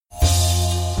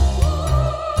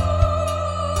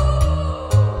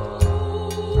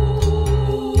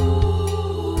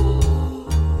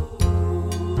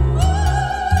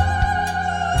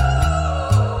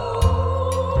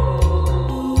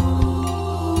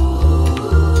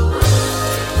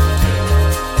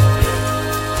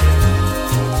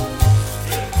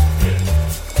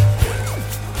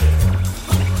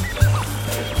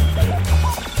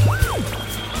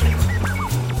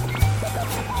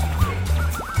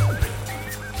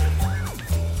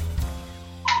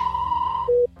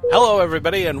Hello,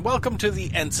 everybody, and welcome to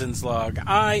the Ensign's Log.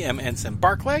 I am Ensign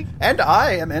Barclay. And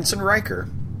I am Ensign Riker.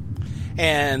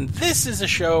 And this is a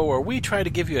show where we try to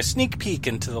give you a sneak peek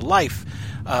into the life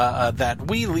that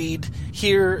we lead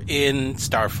here in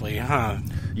Starfleet, huh?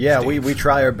 Yeah, we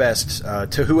try our best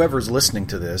to whoever's listening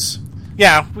to this.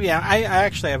 Yeah. I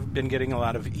actually have been getting a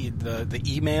lot of the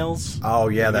emails. Oh,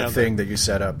 yeah, that thing that you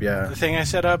set up, yeah. The thing I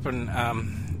set up,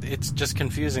 and it's just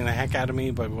confusing the heck out of me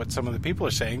by what some of the people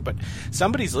are saying, but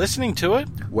somebody's listening to it.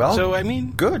 Well, so I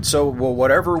mean, good. So,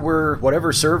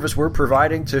 whatever service we're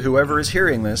providing to whoever is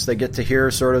hearing this, they get to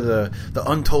hear sort of the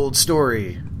untold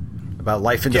story about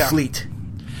life in the fleet,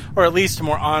 or at least a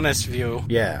more honest view.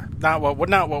 Yeah, not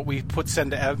what we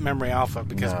send to Memory Alpha,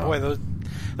 because boy,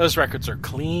 those records are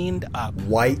cleaned up,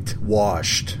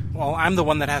 whitewashed. Well, I'm the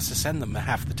one that has to send them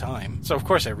half the time, so of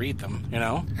course I read them.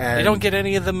 And they don't get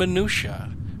any of the minutia.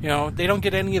 They don't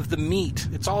get any of the meat.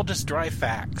 It's all just dry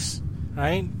facts,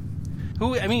 right?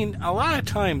 A lot of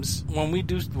times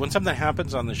when something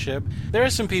happens on the ship, there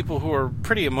are some people who are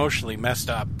pretty emotionally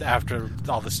messed up after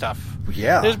all the stuff.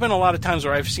 Yeah. There's been a lot of times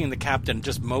where I've seen the captain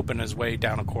just moping his way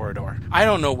down a corridor. I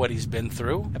don't know what he's been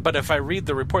through, but if I read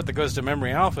the report that goes to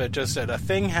Memory Alpha, it just said a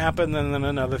thing happened and then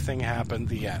another thing happened,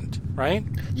 the end, right?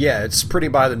 Yeah, it's pretty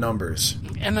by the numbers.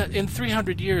 And in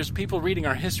 300 years, people reading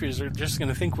our histories are just going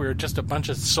to think we're just a bunch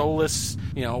of soulless,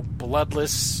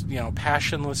 bloodless,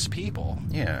 passionless people.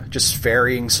 Yeah, just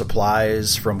ferrying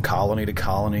supplies from colony to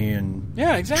colony and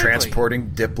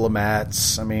transporting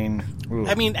diplomats. How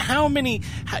many?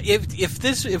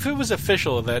 If it was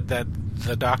official that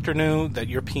the doctor knew that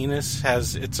your penis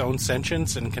has its own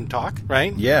sentience and can talk,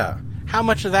 right? Yeah. How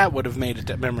much of that would have made it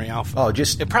to Memory Alpha?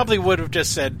 It probably would have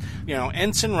just said,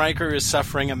 Ensign Riker is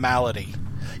suffering a malady.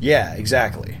 Yeah,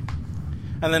 exactly.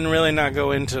 And then really not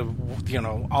go into,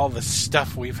 all the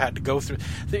stuff we've had to go through.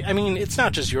 It's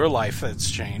not just your life that's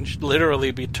changed.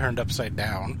 Literally be turned upside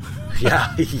down.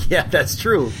 Yeah, that's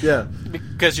true. Yeah.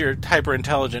 Because your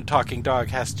hyper-intelligent talking dog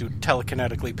has to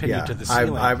telekinetically pin you to the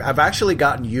ceiling. I've actually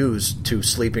gotten used to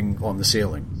sleeping on the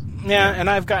ceiling. Yeah, and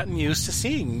I've gotten used to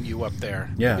seeing you up there,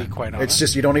 to be quite honest. It's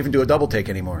just you don't even do a double take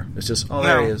anymore. It's just,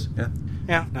 there he is. Yeah.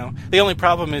 Yeah, no. The only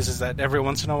problem is that every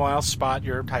once in a while, Spot,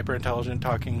 your hyper-intelligent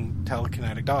talking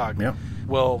telekinetic dog,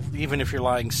 will, even if you're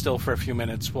lying still for a few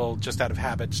minutes, will just out of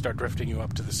habit start drifting you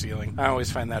up to the ceiling. I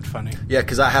always find that funny. Yeah,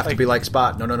 because I have to be like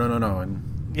Spot. No.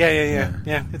 And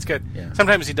Yeah, it's good. Yeah.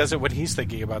 Sometimes he does it when he's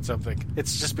thinking about something.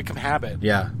 It's just become habit.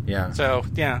 Yeah. So,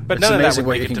 but it's none amazing of that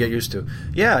what you can get used to.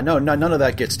 Yeah, no, none of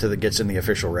that gets in the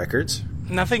official records.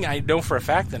 Nothing, I know for a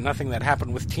fact that nothing that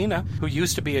happened with Tina, who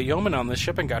used to be a yeoman on this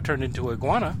ship and got turned into an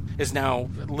iguana, is now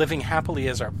living happily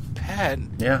as our pet.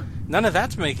 Yeah. None of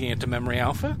that's making it to Memory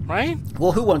Alpha, right?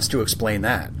 Well, who wants to explain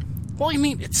that? Well,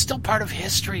 it's still part of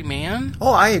history, man.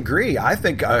 Oh, I agree. I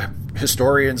think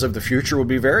historians of the future will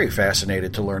be very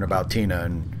fascinated to learn about Tina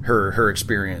and her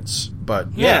experience. But,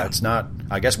 it's not...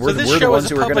 I guess we're the ones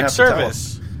who are going to have to tell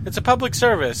us. It's a public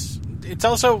service. It's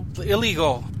also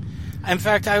illegal. In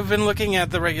fact, I've been looking at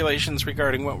the regulations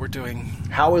regarding what we're doing.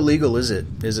 How illegal is it?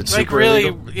 Is it super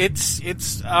illegal?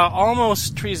 It's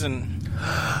almost treason.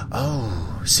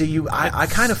 Oh, see, I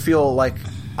kind of feel like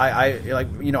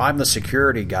I'm the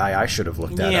security guy. I should have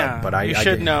looked that up, but you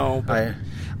should know. But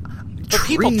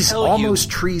people tell almost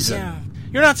you, treason. Yeah.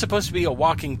 You're not supposed to be a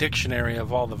walking dictionary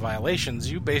of all the violations.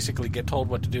 You basically get told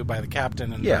what to do by the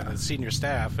captain and by the senior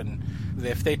staff, and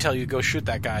if they tell you go shoot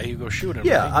that guy, you go shoot him.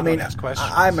 Yeah, right? Ask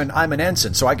questions. I'm an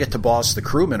ensign, so I get to boss the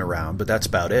crewmen around, but that's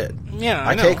about it. Yeah,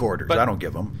 I take orders. I don't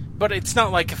give them. But it's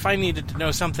not like if I needed to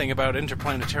know something about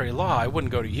interplanetary law, I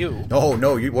wouldn't go to you. Oh,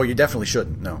 no. You definitely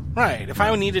shouldn't. No. Right. If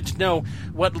I needed to know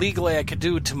what legally I could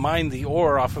do to mine the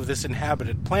ore off of this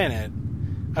inhabited planet,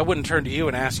 I wouldn't turn to you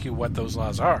and ask you what those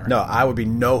laws are. No, I would be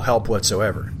no help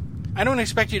whatsoever. I don't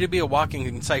expect you to be a walking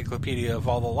encyclopedia of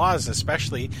all the laws,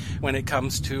 especially when it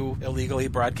comes to illegally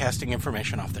broadcasting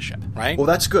information off the ship, right? Well,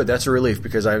 that's good. That's a relief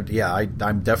because I'm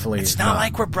definitely... It's not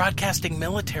like we're broadcasting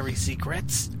military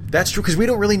secrets. That's true because we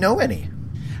don't really know any.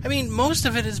 Most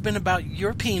of it has been about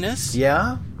your penis.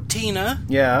 Yeah. Tina.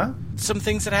 Yeah. Some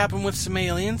things that happened with some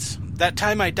aliens. That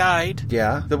time I died.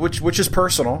 Yeah, which is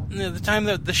personal. The time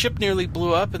that the ship nearly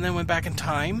blew up and then went back in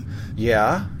time.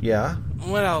 Yeah.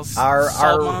 What else? Our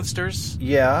monsters.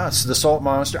 Yeah, so the salt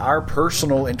monster. Our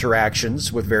personal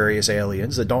interactions with various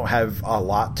aliens that don't have a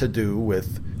lot to do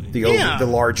with the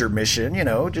larger mission.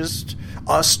 Just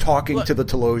us talking to the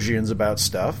Telosians about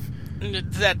stuff.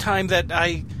 That time that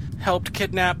I helped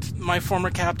kidnap my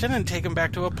former captain and take him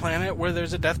back to a planet where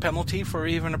there's a death penalty for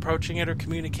even approaching it or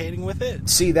communicating with it.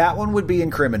 See, that one would be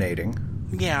incriminating.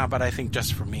 Yeah, but I think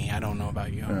just for me. I don't know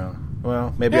about you.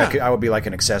 Well, maybe I would be like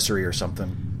an accessory or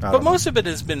something. But most of it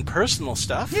has been personal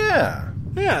stuff. Yeah.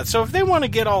 Yeah, so if they want to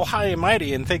get all high and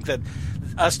mighty and think that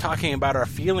us talking about our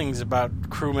feelings about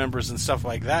crew members and stuff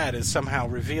like that is somehow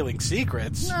revealing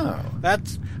secrets, no.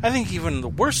 I think even the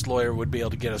worst lawyer would be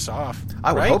able to get us off.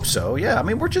 I would hope so, yeah. I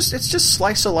mean, it's just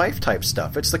slice of life type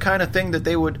stuff. It's the kind of thing that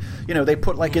they would, they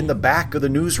put like in the back of the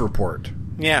news report.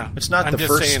 Yeah. It's not the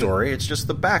first story, it's just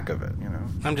the back of it,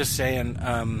 I'm just saying,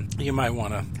 you might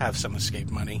want to have some escape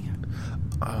money.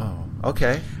 Oh,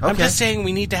 okay. I'm just saying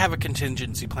we need to have a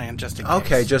contingency plan just in case.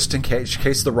 Okay, just in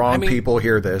case the wrong people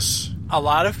hear this. A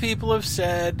lot of people have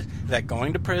said that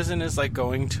going to prison is like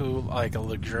going to like a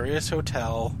luxurious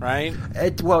hotel, right?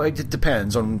 It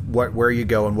depends on where you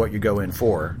go and what you go in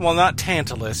for. Well, not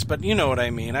Tantalus, but you know what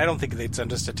I mean. I don't think they'd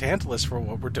send us to Tantalus for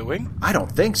what we're doing. I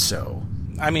don't think so.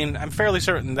 I mean, I'm fairly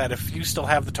certain that if you still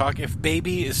have the talk, if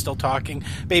Baby is still talking,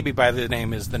 Baby by the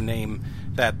name is the name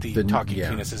that the talking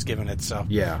penis has given it. So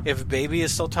if Baby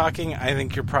is still talking, I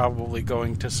think you're probably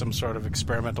going to some sort of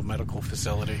experimental medical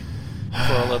facility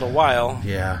for a little while.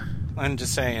 Yeah. I'm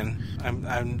just saying.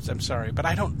 I'm sorry, but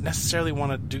I don't necessarily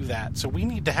want to do that. So we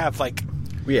need to have like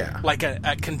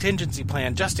a contingency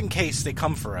plan just in case they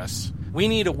come for us. We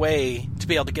need a way to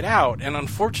be able to get out, and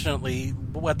unfortunately,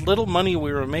 what little money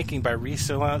we were making by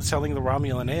selling the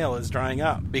Romulan ale is drying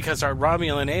up because our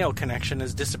Romulan ale connection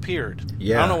has disappeared.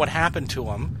 Yeah. I don't know what happened to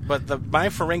them, but my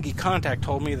Ferengi contact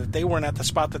told me that they weren't at the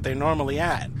spot that they're normally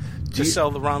at to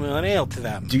sell the Romulan ale to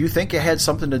them. Do you think it had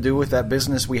something to do with that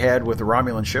business we had with the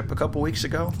Romulan ship a couple weeks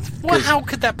ago? Well, how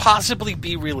could that possibly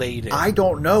be related? I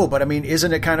don't know, but I mean,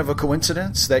 isn't it kind of a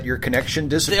coincidence that your connection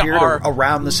disappeared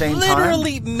around the same time?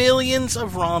 Literally millions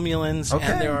of Romulans,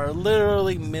 and there are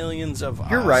literally millions of us.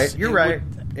 You're right. You're right.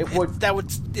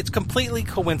 It's completely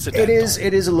coincidental.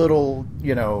 It is a little,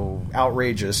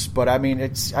 outrageous, but I mean,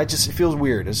 it feels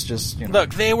weird. It's just,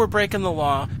 Look, they were breaking the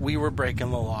law. We were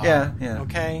breaking the law. Yeah.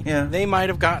 Okay? Yeah. They might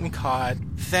have gotten caught.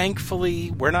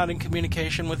 Thankfully, we're not in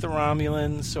communication with the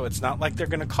Romulans, so it's not like they're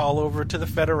going to call over to the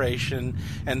Federation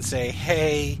and say,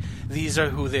 hey, these are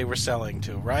who they were selling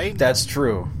to, right? That's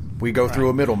true. We go through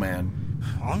a middleman.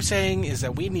 All I'm saying is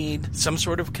that we need some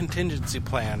sort of contingency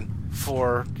plan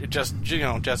for just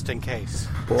in case.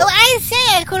 Oh, I say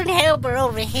I couldn't help her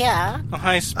over here. Oh,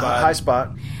 hi, Spot. Hi,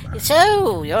 Spot.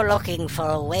 So, you're looking for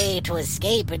a way to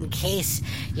escape in case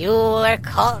you were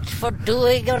caught for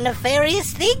doing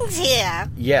nefarious things here.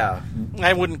 Yeah.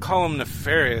 I wouldn't call them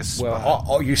nefarious.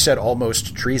 Well, you said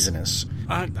almost treasonous.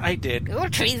 I did. Your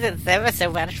treason's ever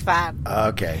so much fun.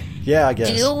 Okay. Yeah, I guess.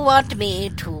 Do you want me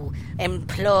to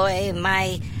employ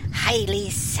my highly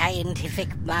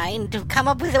scientific mind to come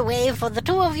up with a way for the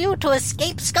two of you to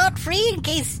escape scot-free in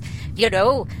case,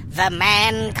 the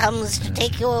man comes to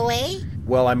take you away?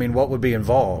 Well, I mean, what would be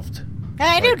involved?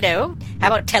 I don't know. How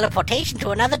about teleportation to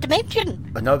another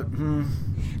dimension?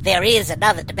 There is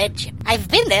another dimension. I've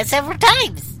been there several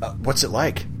times. What's it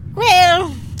like?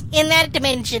 Well, in that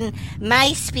dimension,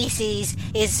 my species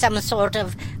is some sort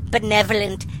of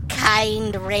benevolent,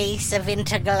 kind race of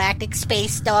intergalactic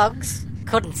space dogs.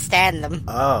 Couldn't stand them.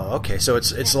 Oh, okay. So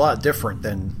it's a lot different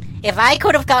than... If I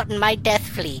could have gotten my death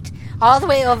fleet all the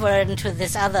way over into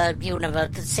this other universe,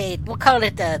 say, we'll call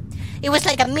it it was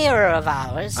like a mirror of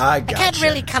ours. I gotcha. I can't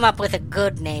really come up with a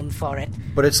good name for it.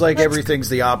 But it's like everything's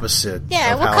the opposite.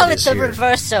 Yeah, we'll call it the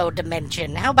Reverso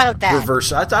dimension. How about that?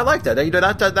 Reverso. I like that.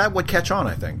 That would catch on,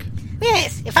 I think.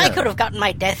 Yes, if I could have gotten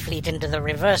my death fleet into the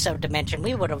Reverso dimension,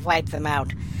 we would have wiped them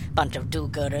out. Bunch of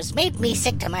do-gooders. Made me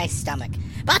sick to my stomach.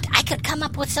 But I could come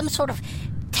up with some sort of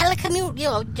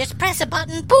telecommute, just press a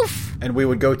button, poof! And we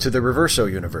would go to the Reverso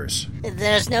universe.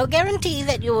 There's no guarantee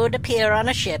that you would appear on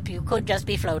a ship. You could just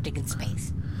be floating in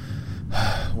space.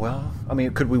 Well, I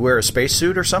mean, could we wear a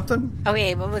spacesuit or something?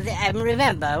 Okay, but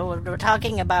remember, we're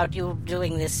talking about you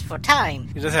doing this for time.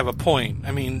 You just have a point.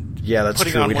 I mean, yeah, that's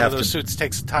putting true. on one of those suits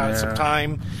takes some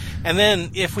time. And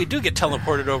then, if we do get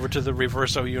teleported over to the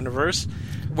Reverso universe,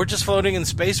 we're just floating in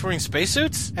space wearing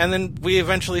spacesuits, and then we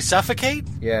eventually suffocate?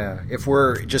 Yeah, if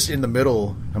we're just in the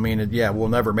middle, I mean, we'll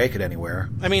never make it anywhere.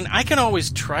 I mean, I can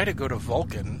always try to go to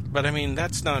Vulcan, but I mean,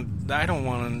 that's not... I don't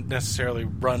want to necessarily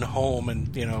run home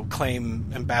and,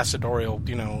 claim ambassadorial,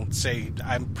 say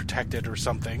I'm protected or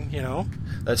something,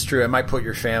 That's true. It might put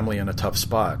your family in a tough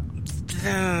spot.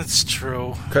 That's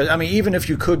true. Because, I mean, even if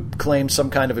you could claim some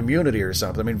kind of immunity or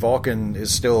something, I mean, Vulcan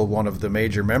is still one of the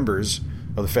major members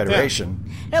of the Federation.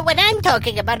 Yeah. Now, what I'm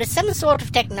talking about is some sort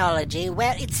of technology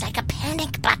where it's like a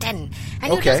panic button,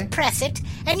 and you just press it,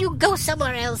 and you go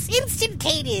somewhere else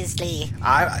instantaneously.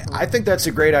 I think that's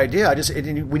a great idea.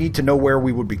 We need to know where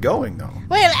we would be going, though.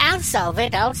 Well, I'll solve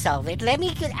it. Let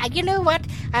me. You know what?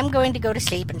 I'm going to go to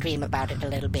sleep and dream about it a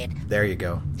little bit. There you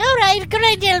go. All right. Good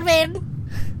idea, Delvin.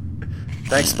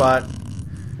 Thanks, Spot.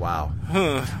 Wow.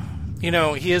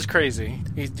 He is crazy.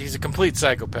 He's a complete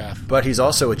psychopath. But he's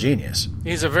also a genius.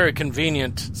 He's a very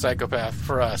convenient psychopath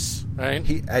for us,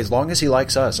 right? As long as he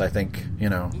likes us, I think,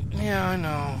 Yeah, I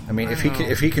know. I mean, if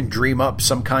he can dream up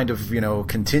some kind of,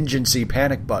 contingency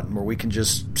panic button where we can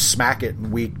just smack it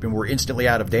and we're instantly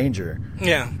out of danger.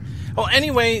 Yeah. Well,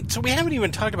 anyway, so we haven't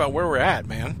even talked about where we're at,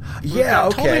 man.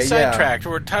 Totally sidetracked.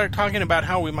 We're talking about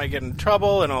how we might get in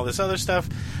trouble and all this other stuff.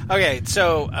 Okay,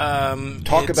 so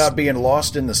talk about being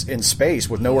lost in space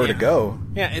with nowhere to go.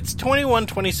 Yeah, it's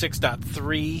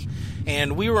 2126.3,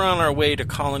 and we were on our way to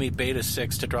Colony Beta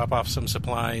 6 to drop off some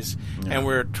supplies, and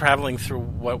we're traveling through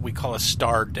what we call a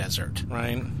star desert,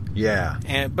 right? Yeah.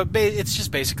 But it's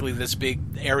just basically this big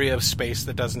area of space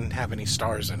that doesn't have any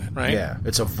stars in it, right? Yeah,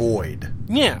 it's a void.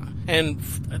 Yeah, and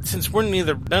since we're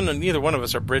neither one of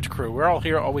us are bridge crew, we're all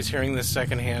always hearing this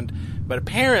secondhand. But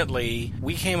apparently,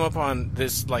 we came up on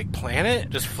this planet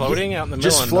just floating out in the middle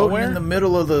of nowhere. Just floating in the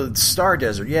middle of the star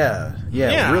desert.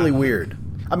 Yeah, really weird.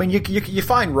 I mean, you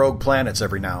find rogue planets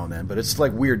every now and then, but it's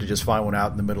weird to just find one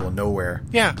out in the middle of nowhere.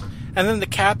 Yeah. And then the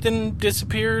captain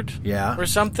disappeared? Yeah. Or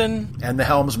something? And the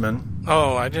helmsman.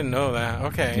 Oh, I didn't know that.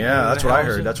 Okay. Yeah, that's what I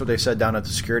heard. That's what they said down at the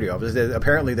security office.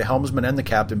 Apparently the helmsman and the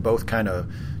captain both kind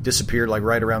of disappeared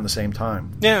right around the same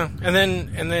time. Yeah, and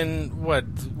then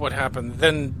what happened?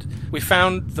 Then we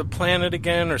found the planet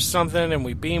again or something, and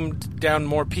we beamed down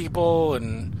more people,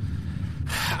 and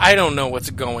I don't know what's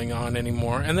going on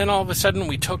anymore. And then all of a sudden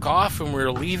we took off and we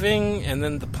were leaving, and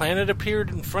then the planet appeared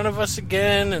in front of us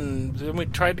again, and then we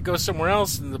tried to go somewhere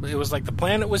else, and it was like the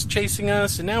planet was chasing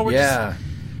us, and now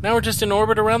we're just in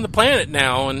orbit around the planet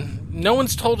now, and no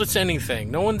one's told us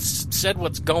anything. No one's said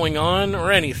what's going on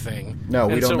or anything. No,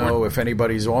 we don't know if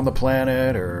anybody's on the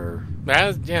planet or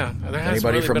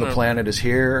anybody from the planet is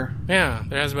here. Yeah,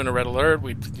 there hasn't been a red alert.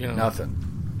 Nothing.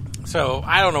 So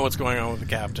I don't know what's going on with the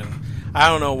captain. I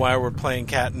don't know why we're playing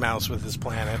cat and mouse with this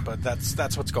planet, but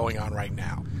that's what's going on right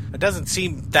now. It doesn't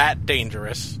seem that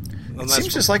dangerous. It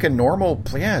seems just like a normal,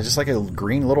 just like a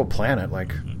green little planet.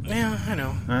 Yeah, I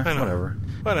know. Whatever.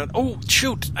 Oh,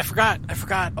 shoot! I forgot.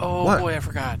 Oh, what? Boy, I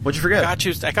forgot. What'd you forget?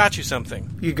 I got you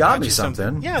something. You got me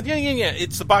something? Yeah.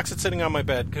 It's the box that's sitting on my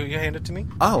bed. Can you hand it to me?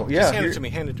 Oh, yeah. Just hand it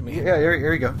to me. Yeah,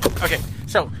 here you go. Okay,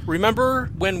 so remember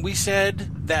when we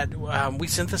said that we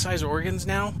synthesize organs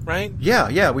now, right?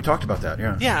 Yeah, we talked about that,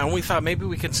 yeah. Yeah, and we thought maybe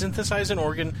we could synthesize an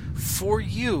organ for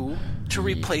you to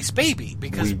replace Baby,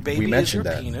 because Baby is your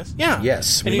penis. Yeah.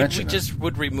 Yes, we mentioned that. We just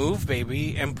would remove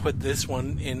Baby and put this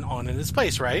one in its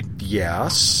place, right?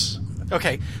 Yes.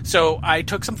 Okay, so I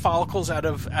took some follicles out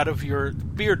of your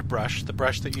beard brush, the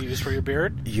brush that you use for your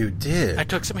beard. You did? I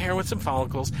took some hair with some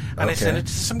follicles, and I sent it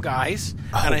to some guys,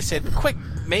 and I said, quick,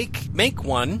 make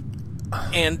one,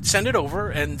 and send it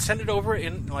over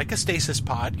in like a stasis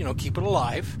pod, keep it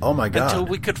alive. Oh my God. Until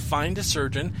we could find a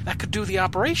surgeon that could do the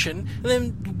operation, and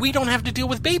then we don't have to deal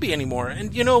with Baby anymore.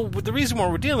 And the reason why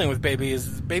we're dealing with Baby is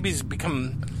Baby's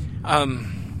become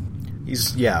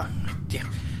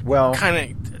well, kind of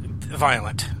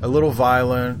violent. A little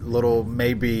violent,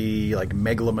 maybe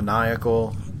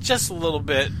megalomaniacal. Just a little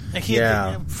bit.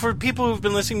 For people who've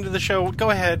been listening to the show,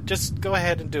 just go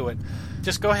ahead and do it.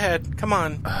 Just go ahead. Come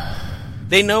on.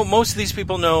 They know, most of these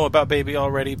people know about Baby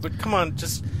already, but come on,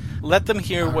 just let them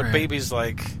hear what Baby's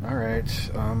like. All right.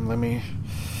 Let me...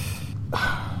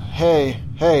 Hey,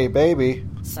 Baby.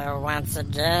 So once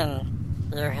again,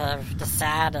 you have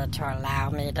decided to allow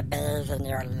me to bathe in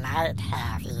your light,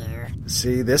 have you?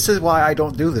 See, this is why I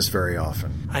don't do this very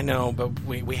often. I know, but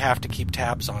we have to keep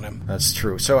tabs on him. That's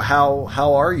true. So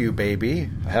how are you, Baby?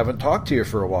 I haven't talked to you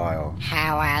for a while.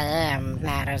 How I am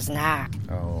matters not.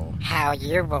 Oh. How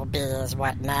you will be is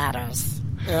what matters.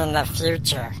 In the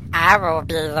future, I will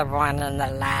be the one in the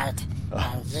light,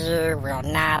 and you will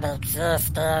not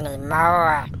exist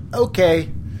anymore. Okay.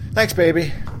 Thanks,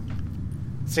 Baby.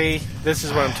 See, this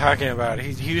is what I'm talking about.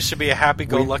 He used to be a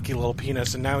happy-go-lucky little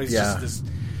penis, and now he's just this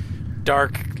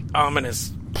dark,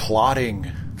 ominous...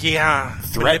 Plotting. Yeah.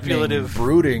 Manipulative.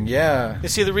 Brooding, yeah. You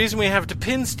see, the reason we have to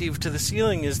pin Steve to the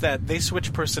ceiling is that they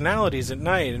switch personalities at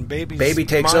night, and Baby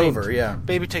takes over, yeah.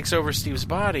 Baby takes over Steve's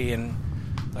body, and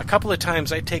a couple of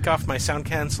times I take off my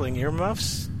sound-canceling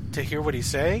earmuffs to hear what he's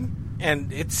saying,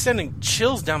 and it's sending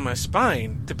chills down my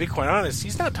spine, to be quite honest.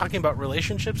 He's not talking about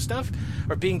relationship stuff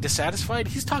or being dissatisfied.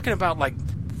 He's talking about,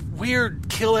 weird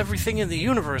kill everything in the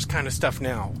universe kind of stuff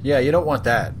now. Yeah, you don't want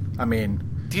that. I mean...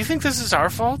 Do you think this is our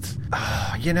fault?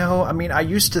 I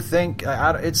used to think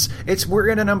we're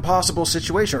in an impossible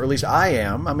situation, or at least I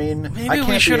am. I mean, maybe I can't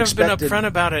we should have been expected... upfront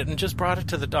about it and just brought it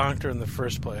to the doctor in the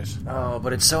first place. Oh,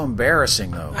 but it's so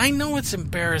embarrassing, though. I know it's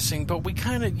embarrassing, but we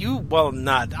kind of...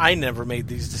 I never made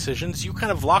these decisions. You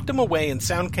kind of locked him away in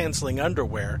sound-canceling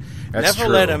underwear. That's never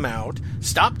true. let him out.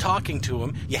 Stopped talking to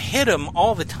him. You hit him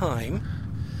all the time.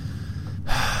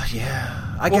 Yeah.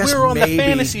 I guess we were on the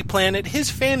fantasy planet.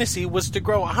 His fantasy was to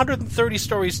grow 130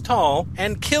 stories tall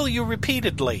and kill you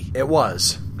repeatedly. It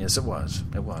was. Yes, it was.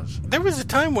 It was. There was a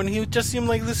time when he just seemed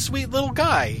like this sweet little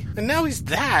guy, and now he's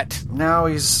that. Now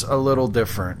he's a little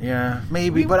different. Yeah,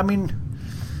 maybe. But I mean,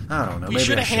 I don't know. We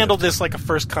should have handled this like a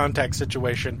first contact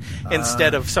situation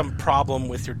instead of some problem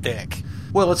with your dick.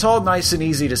 Well, it's all nice and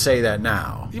easy to say that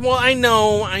now. Well, I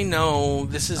know.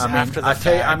 This is after the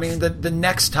fact. The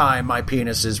next time my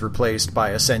penis is replaced by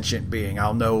a sentient being,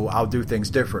 I'll do things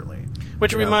differently.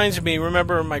 Which reminds me,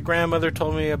 remember my grandmother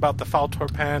told me about the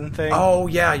Faltorpan thing? Oh,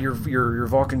 yeah, your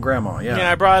Vulcan grandma, yeah. Yeah,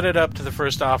 I brought it up to the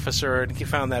first officer, and he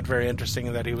found that very interesting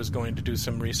and that he was going to do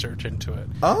some research into it.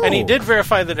 Oh. And he did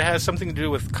verify that it has something to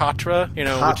do with Katra,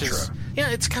 Katra. Which is... Yeah,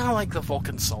 it's kind of like the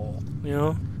Vulcan soul,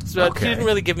 So he didn't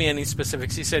really give me any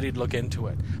specifics. He said he'd look into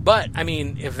it. But, I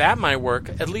mean, if that might work,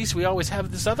 at least we always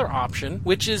have this other option,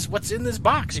 which is what's in this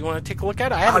box. You want to take a look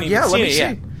at it? I haven't even seen it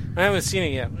yet. I haven't seen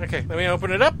it yet. Okay, let me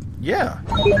open it up. Yeah.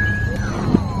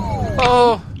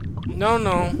 Oh,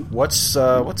 no. What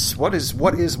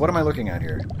am I looking at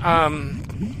here?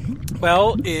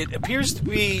 Well, it appears to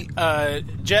be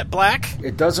jet black.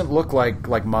 It doesn't look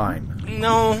like mine.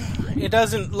 No, it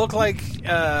doesn't look like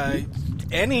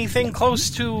anything close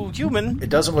to human. It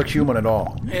doesn't look human at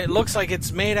all. It looks like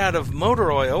it's made out of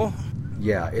motor oil.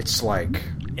 Yeah, it's like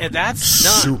that's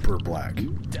not super black.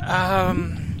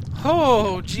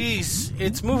 Oh, jeez.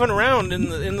 It's moving around in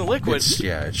the liquid.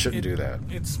 It shouldn't do that.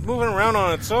 It's moving around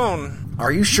on its own.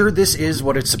 Are you sure this is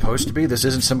what it's supposed to be? This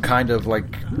isn't some kind of,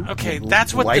 okay,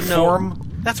 that's what life the form?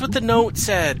 That's what the note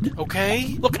said,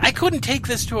 okay? Look, I couldn't take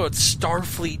this to a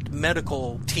Starfleet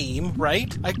medical team,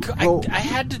 right?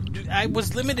 I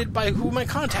was limited by who my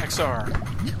contacts are.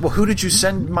 Well, who did you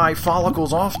send my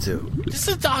follicles off to? Just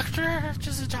a doctor.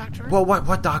 Well,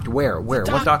 what doctor? Where? What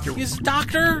doctor? He's a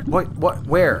doctor. What?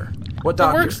 Where? What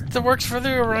doctor? That works for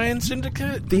the Orion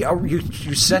Syndicate.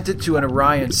 You sent it to an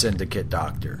Orion Syndicate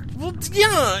doctor. Well,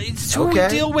 yeah, it's who we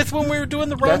deal with when we were doing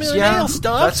the Romulan ale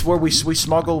stuff. That's where we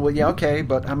smuggle. Well, yeah, okay,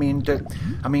 but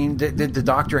did the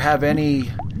doctor have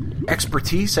any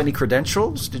expertise, any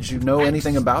credentials? Did you know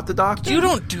anything about the doctor? You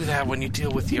don't do that when you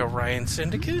deal with the Orion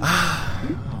Syndicate.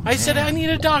 I said I need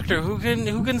a doctor who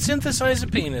can synthesize a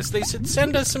penis. They said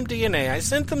send us some DNA. I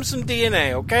sent them some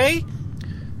DNA. Okay.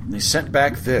 They sent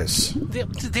back this.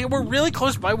 They were really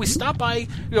close by. We stopped by,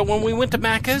 when we went to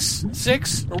Macus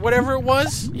 6 or whatever it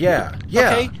was. Yeah.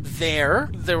 Okay,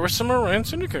 there were some Orion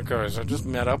Syndicate guys. I just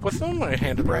met up with them. I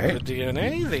handed them the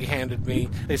DNA.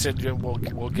 They said,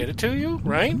 we'll get it to you,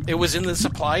 right? It was in the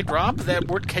supply drop that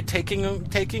we're taking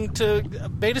to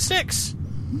Beta 6.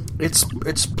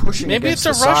 It's pushing. Maybe it's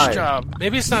a rush job.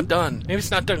 Maybe it's not done. Maybe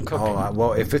it's not done cooking. Oh,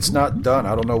 well, if it's not done,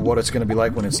 I don't know what it's going to be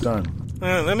like when it's done.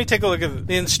 Let me take a look at it.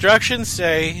 The instructions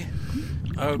say,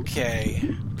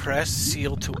 okay, press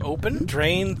seal to open,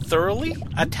 drain thoroughly,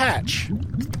 attach.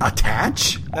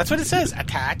 Attach? That's what it says.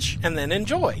 Attach, and then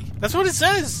enjoy. That's what it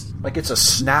says. Like it's a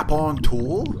snap-on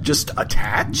tool? Just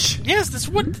attach? Yes,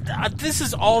 this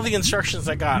is all the instructions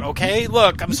I got, okay?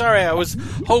 Look, I'm sorry, I was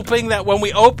hoping that when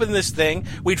we open this thing,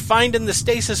 we'd find in the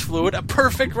stasis fluid a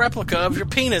perfect replica of your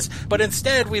penis, but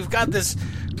instead we've got this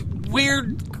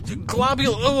weird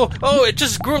globule. Oh, it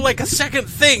just grew like a second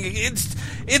thing.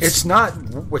 It's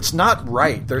not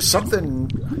right. There's something.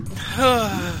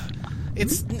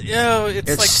 It's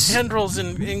like tendrils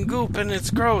and goop, and it's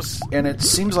gross. And it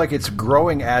seems like it's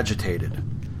growing agitated.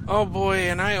 Oh boy,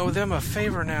 and I owe them a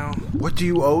favor now. What do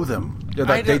you owe them?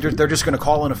 They're just going to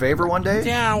call in a favor one day?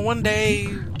 Yeah, one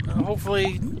day.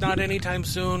 Hopefully not anytime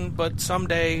soon, but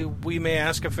someday we may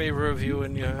ask a favor of you,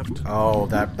 and you have to. Oh,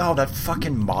 that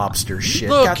fucking mobster shit.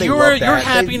 Look, God, your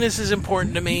happiness is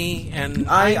important to me, and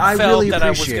I felt really that I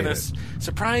was going to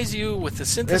surprise you with the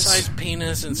synthesized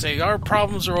penis and say our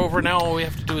problems are over now. All we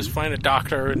have to do is find a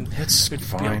doctor, and it's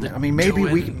fine. I mean,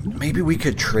 maybe we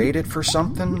could trade it for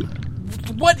something.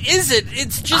 What is it?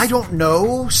 It's just... I don't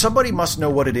know. Somebody must know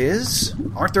what it is.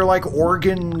 Aren't there like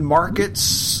organ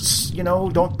markets?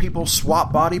 Don't people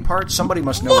swap body parts? Somebody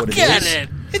must know what it is. Look at it.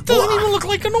 It doesn't even look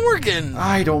like an organ.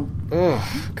 I don't...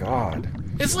 Oh, God.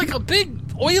 It's like a big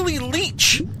oily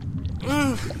leech.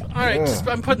 Alright,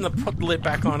 I'm putting the lid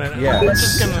back on it. Yeah,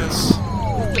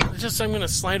 I'm gonna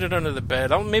slide it under the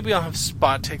bed. Maybe I'll have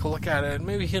Spot take a look at it.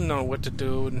 Maybe he'll know what to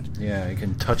do. Yeah, he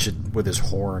can touch it with his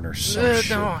horn or some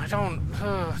shit. No, I don't.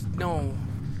 No.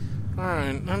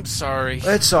 Alright, I'm sorry.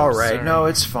 It's alright. Sorry. No,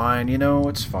 it's fine.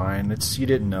 It's fine. You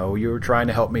didn't know. You were trying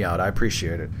to help me out. I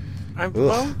appreciate it.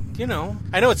 Well, I know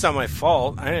it's not my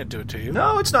fault. I didn't do it to you.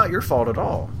 No, it's not your fault at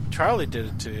all. Charlie did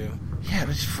it to you. Yeah,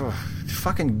 but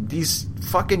these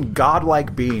fucking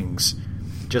godlike beings.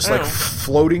 Just like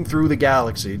floating through the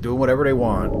galaxy, doing whatever they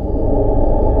want.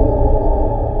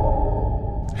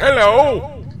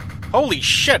 Hello! Holy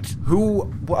shit!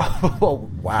 Who?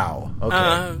 Wow.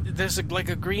 Okay. There's a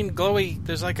green glowy.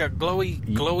 There's like a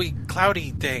glowy,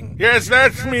 cloudy thing. Yes,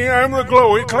 that's me. I'm the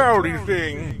glowy, cloudy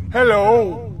thing.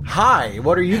 Hello. Hi.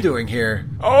 What are you doing here?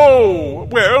 Oh,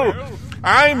 well,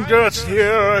 I'm just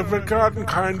here. I've gotten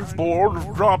kind of bored.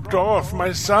 Dropped off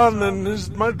my son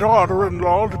and my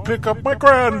daughter-in-law to pick up my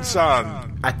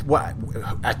grandson. At what?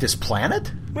 At this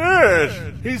planet? Yes.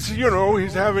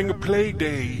 He's having a play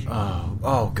day.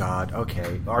 Oh, God.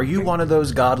 Okay. Are you one of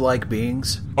those godlike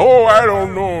beings? Oh, I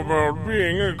don't know about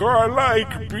being a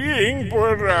godlike being,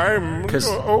 but I'm...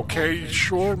 Okay,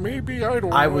 sure, maybe, I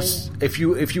don't know. If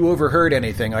you overheard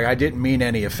anything, I didn't mean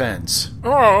any offense.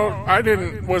 Oh,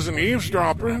 wasn't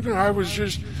eavesdropping. I was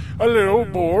just a little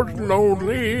bored,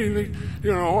 lonely.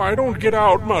 I don't get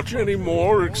out much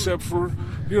anymore, except for,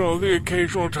 the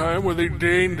occasional time where they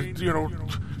deign to,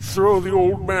 throw the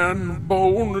old man a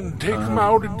bone and take him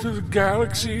out into the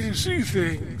galaxy to see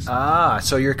things.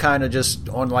 So you're kind of just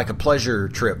on like a pleasure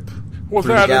trip through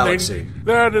the galaxy.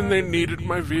 And they needed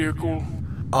my vehicle.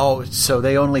 Oh, so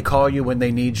they only call you when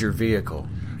they need your vehicle.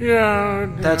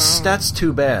 Yeah. That's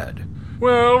too bad.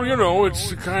 Well, it's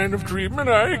the kind of treatment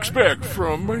I expect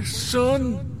from my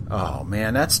son. Oh,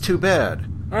 man, that's too bad.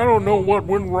 I don't know what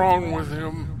went wrong with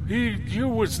him. He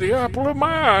was the apple of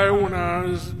my eye when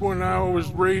I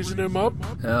was raising him up.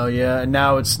 Oh yeah, and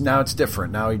now it's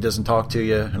different. Now he doesn't talk to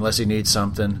you unless he needs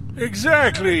something.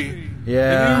 Exactly.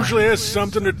 Yeah. It usually has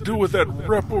something to do with that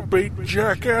reprobate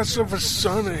jackass of a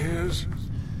son of his.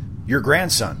 Your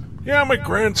grandson? Yeah, my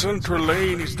grandson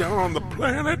Trelane. He's down on the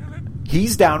planet.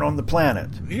 He's down on the planet.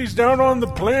 He's down on the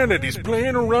planet. He's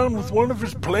playing around with one of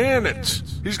his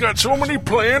planets. He's got so many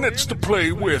planets to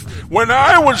play with. When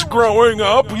I was growing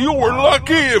up, you were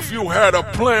lucky if you had a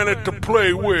planet to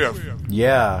play with.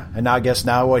 Yeah, and I guess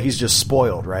now he's just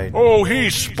spoiled, right? Oh,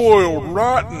 he's spoiled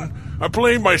rotten. I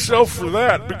blame myself for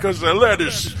that because I let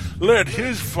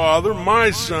his father,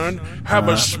 my son, have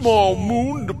a small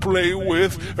moon to play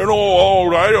with, and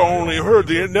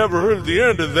I never heard the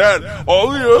end of that. All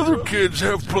the other kids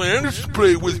have planets to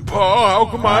play with, Pa. How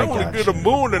come I want to get a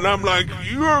moon? And I'm like,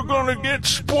 you're gonna get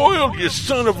spoiled, you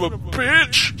son of a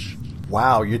bitch.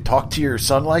 Wow, you talked to your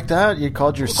son like that? You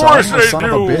called your son a son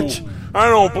of a bitch? I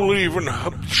don't believe in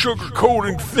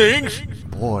sugarcoating things.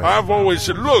 Boy. I've always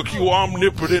said, look, you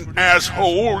omnipotent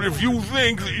asshole, if you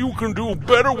think that you can do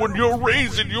better when you're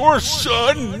raising your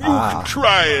son, you can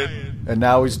try it. And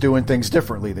now he's doing things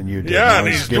differently than you did. Yeah, and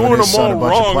he's doing them all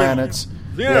wrong. Planets.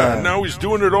 Yeah, now he's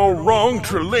doing it all wrong.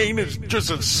 Trelane is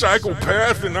just a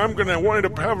psychopath, and I'm going to wind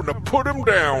up having to put him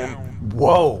down.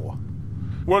 Whoa.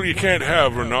 Well, you can't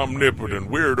have an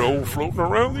omnipotent weirdo floating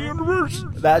around the universe.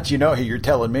 You're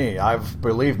telling me.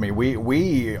 Believe me,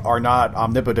 we are not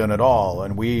omnipotent at all,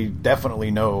 and we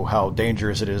definitely know how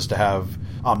dangerous it is to have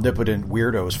omnipotent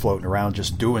weirdos floating around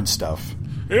just doing stuff.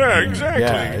 Yeah, exactly.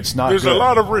 Yeah, it's not There's good. A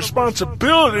lot of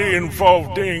responsibility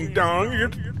involved, ding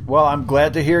dong. Well, I'm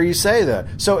glad to hear you say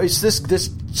that. So is this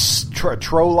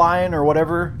Trolline or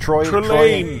whatever?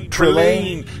 Trelane.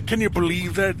 Can you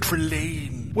believe that?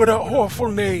 Trelane. What an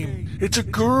awful name. It's a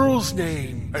girl's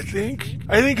name, I think.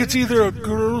 I think it's either a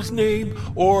girl's name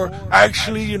or,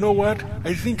 actually, you know what?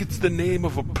 I think it's the name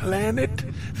of a planet.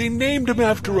 They named him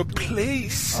after a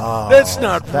place. Oh, that's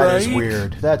not right. That is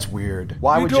weird. That's weird.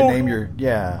 Why would you name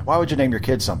your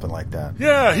kid something like that?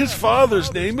 Yeah, his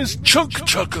father's name is Chunk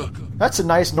Chunka. That's a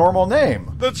nice normal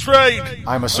name. That's right.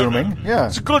 I'm assuming, yeah.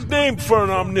 It's a good name for an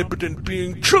omnipotent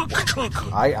being, Chunk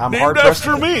Chunka. I'm named hard-pressed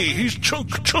after me. He's Chunk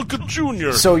Chunka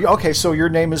Jr. So your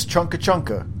name is Chunka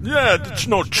Chunka. Yeah, it's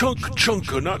no Chunk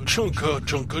Chunka, not Chunka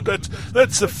Chunka.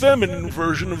 That's the feminine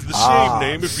version of the same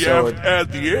name if you have to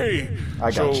add the A.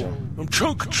 I gotcha. So, I'm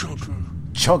Chunk Chunka.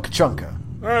 Chunk Chunka.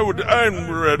 I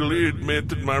readily admit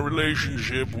that my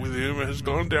relationship with him has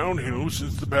gone downhill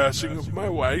since the passing of my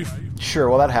wife. Sure,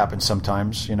 well, that happens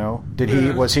sometimes,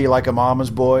 Was he like a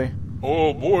mama's boy?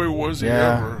 Oh, boy, was he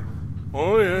ever.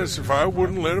 Oh, yes, if I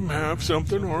wouldn't let him have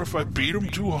something or if I beat him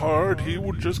too hard, he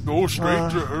would just go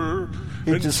straight to her.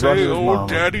 and say, "Oh,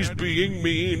 Daddy's being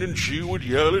mean," and she would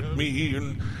yell at me,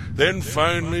 and then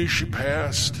finally she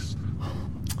passed.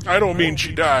 I don't mean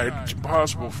she died. It's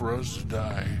impossible for us to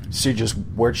die. She just,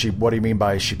 what do you mean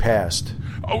by she passed?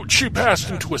 Oh, she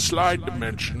passed into a slide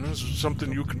dimension. This is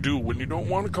something you can do when you don't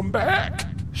want to come back.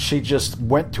 She just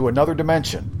went to another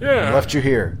dimension. Yeah. And left you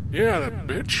here. Yeah, that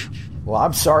bitch. Well,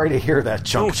 I'm sorry to hear that,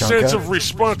 Chunka. No sense of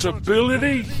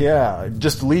responsibility? Yeah,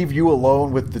 just leave you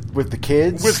alone with the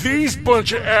kids? With these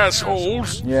bunch of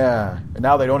assholes? Yeah, and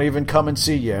now they don't even come and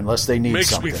see you unless they need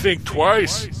something. Makes me think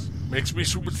twice. Makes me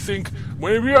think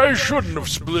maybe I shouldn't have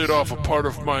split off a part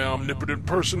of my omnipotent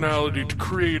personality to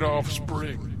create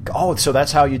offspring. Oh, so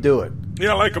that's how you do it?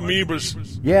 Yeah, like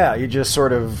amoebas. Yeah, you just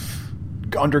sort of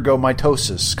undergo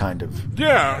mitosis, kind of.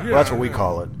 Yeah. Well, that's what we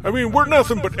call it. I mean, we're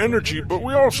nothing but energy, but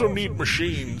we also need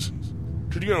machines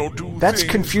to, do That's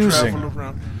things, confusing. travel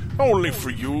around. Only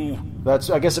for you.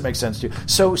 I guess it makes sense to you.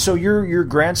 So your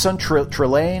grandson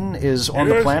Trelane is on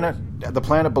the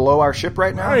planet below our ship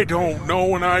right now? I don't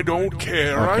know, and I don't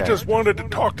care. Okay. I just wanted to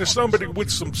talk to somebody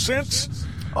with some sense,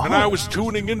 and I was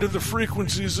tuning into the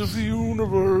frequencies of the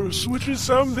universe, which is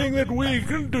something that we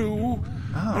can do.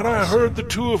 And I heard the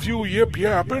two of you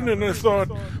yip-yapping, and I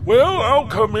thought, well, I'll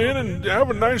come in and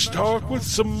have a nice talk with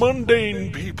some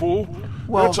mundane people.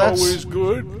 Well, that's always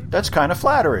good. That's kind of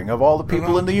flattering. Of all the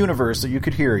people in the universe that you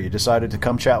could hear, you decided to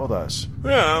come chat with us.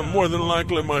 Yeah, more than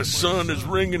likely my son is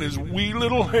wringing his wee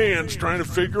little hands trying to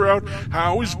figure out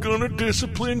how he's going to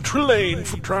discipline Trelane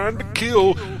for trying to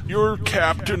kill your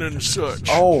captain and such.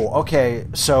 Oh, okay.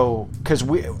 So, because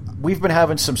we've been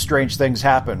having some strange things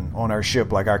happen on our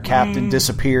ship. Like our captain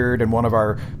disappeared, and one of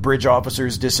our bridge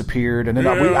officers disappeared, and then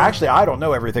I don't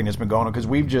know everything that's been going on because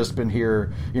we've just been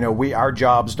here. Our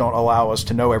jobs don't allow us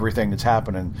to know everything that's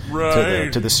happening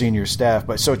to the senior staff.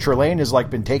 But so Trelane has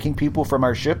been taking people from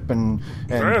our ship and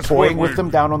toying with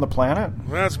them down on the planet.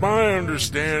 That's my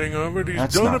understanding of it.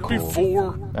 He's done it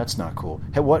before. That's not cool.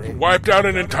 Hey, what? Wiped out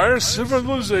an entire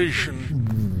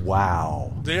civilization.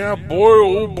 Wow. Yeah, boy,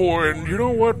 oh boy. And you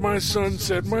know what my son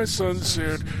said? My son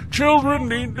said, children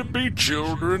need to be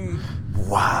children.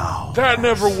 Wow. That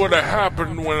never would have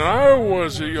happened when I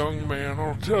was a young man,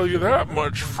 I'll tell you that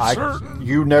much for certain.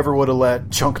 You never would have let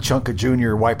Chunka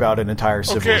Jr. wipe out an entire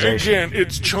civilization. Okay, again,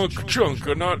 it's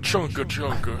Chunka, not Chunka.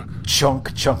 Chunka.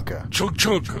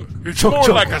 Chunka. It's more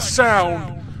like a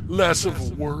sound, less of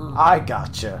a word. I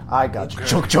gotcha. Okay.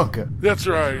 Chunka. That's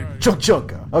right.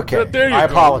 Chunka. Okay. There you I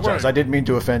apologize. go. Right. I didn't mean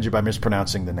to offend you by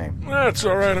mispronouncing the name. That's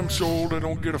all right. I'm so old I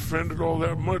don't get offended all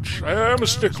that much. I am a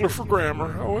stickler for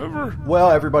grammar, however.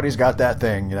 Well, everybody's got that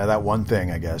thing, that one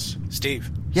thing, I guess. Steve.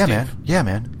 Yeah, Steve.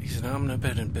 man. He's an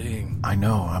omnipotent being. I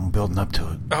know. I'm building up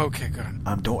to it. Okay, good.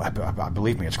 I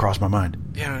believe me, it's crossed my mind.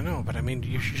 Yeah, I know, but I mean,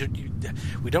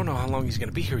 we don't know how long he's going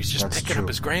to be here. He's just picking up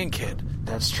his grandkid.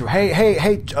 That's true. Hey,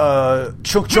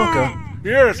 Chunka.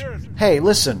 Yes. Hey,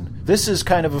 listen. This is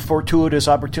kind of a fortuitous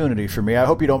opportunity for me. I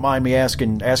hope you don't mind me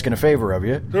asking a favor of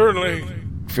you. Certainly.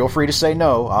 Feel free to say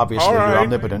no. Obviously, all right. You're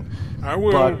omnipotent. I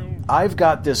will. But I've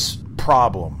got this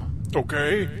problem.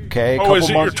 Okay. Oh, is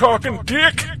it your talking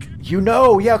dick?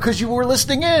 Yeah, because you were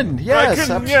listening in. Yes.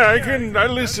 I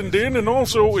listened in, and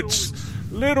also it's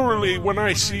literally when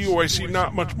I see you, I see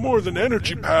not much more than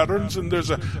energy patterns, and there's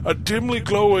a dimly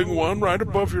glowing one right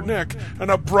above your neck, and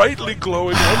a brightly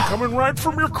glowing one coming right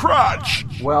from your crotch.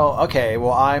 Well, okay.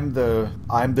 Well, I'm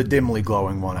the dimly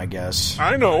glowing one, I guess.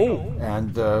 I know.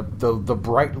 And the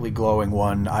brightly glowing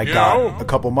one I got a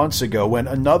couple months ago when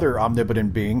another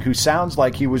omnipotent being who sounds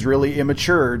like he was really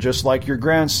immature, just like your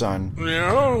grandson.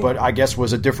 Yeah. But I guess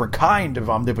was a different kind of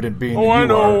omnipotent being. Oh, I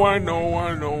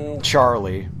know.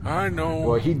 Charlie. I know.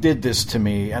 Well, he did this to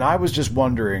me, and I was just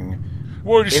wondering.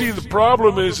 Well, you see, the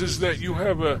problem is that you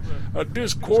have a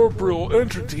discorporeal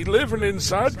entity living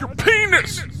inside your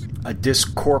penis. A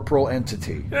discorporeal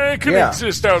entity. Yeah, it can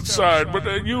exist outside, but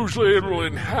usually it will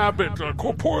inhabit a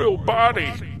corporeal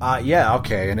body.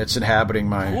 Okay, and it's inhabiting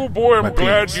my. Oh boy, I'm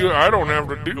glad penis. I don't have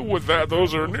to deal with that.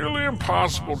 Those are nearly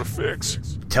impossible to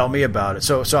fix. Tell me about it.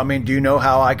 So I mean, do you know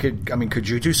how I could? I mean, could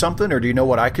you do something, or do you know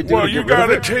what I could do? Well, to you got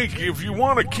to take if you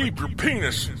want to keep your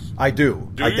penis. I do.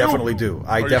 I definitely do.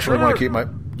 I definitely want to keep my.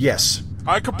 Yes.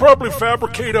 I could probably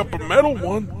fabricate up a metal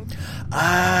one.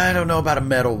 I don't know about a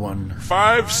metal one.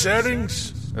 5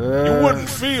 settings? You wouldn't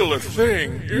feel a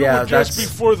thing. It would just be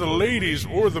for the ladies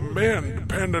or the men,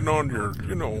 depending on your,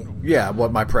 Yeah,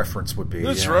 what my preference would be.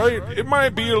 That's right. It might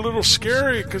be a little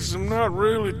scary because I'm not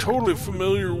really totally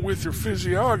familiar with your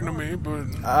physiognomy, but...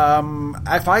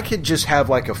 if I could just have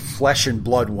like a flesh and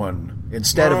blood one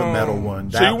instead of a metal one,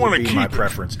 that would be my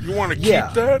preference. You want to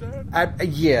keep that?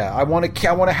 I want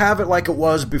to have it like it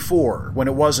was before, when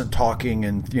it wasn't talking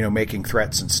and making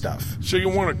threats and stuff. So you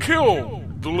want to kill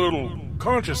the little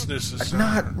consciousnesses?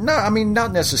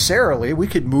 Not necessarily. We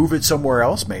could move it somewhere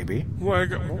else, maybe.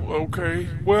 Like, okay.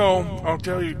 Well, I'll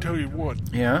tell you what.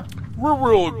 Yeah? We're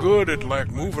real good at,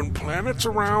 moving planets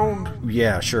around.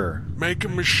 Yeah, sure.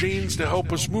 Making machines to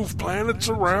help us move planets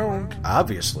around.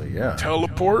 Obviously, yeah.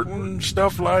 Teleporting,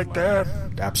 stuff like that.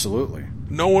 Absolutely.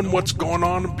 Knowing what's going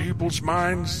on in people's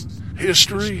minds.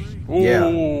 History. Oh,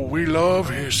 yeah. We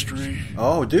love history.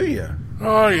 Oh, do you?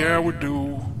 Oh, yeah, we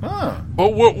do. Huh.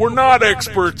 But what we're not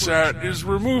experts at is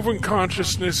removing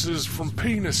consciousnesses from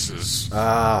penises.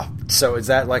 So is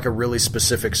that like a really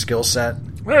specific skill set?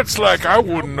 That's like I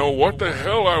wouldn't know what the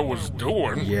hell I was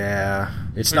doing. Yeah.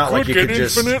 It's not like you could could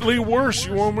just... get infinitely worse.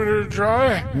 You want me to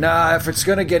try? Nah, if it's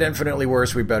going to get infinitely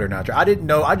worse, we better not try.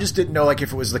 I just didn't know if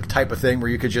it was the type of thing where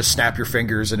you could just snap your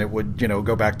fingers and it would,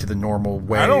 go back to the normal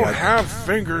way. I don't have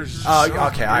fingers.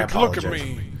 Okay, I apologize. Look at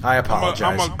me. I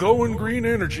apologize. I'm a glowing green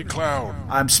energy cloud.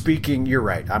 I'm speaking, you're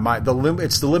right.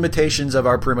 It's the limitations of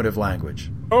our primitive language.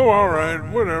 Oh, all right,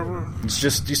 whatever. It's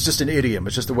just an idiom.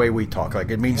 It's just the way we talk.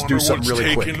 It means do something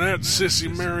really quick. Taking that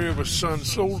sissy Mary of a son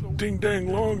so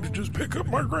ding-dang long to just pick up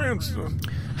my grandson.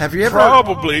 Have you ever...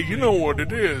 Probably, you know what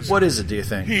it is. What is it, do you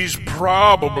think? He's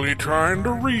probably trying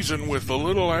to reason with the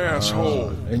little asshole.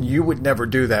 And you would never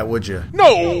do that, would you?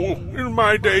 No! In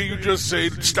my day, you just say,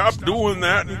 stop doing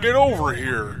that and get over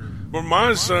here. But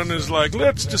my son is like,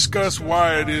 let's discuss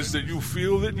why it is that you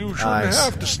feel that you shouldn't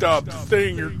have to stop the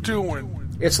thing you're doing.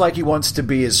 It's like he wants to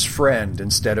be his friend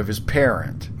instead of his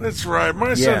parent. That's right.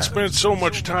 My son spent so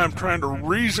much time trying to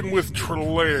reason with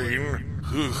Trelane.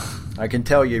 I can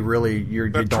tell you you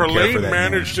don't care for that. Trelane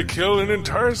managed to kill an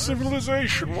entire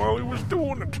civilization while he was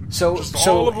doing it. So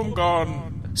all of them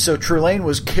gone. So Trelane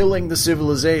was killing the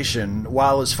civilization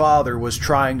while his father was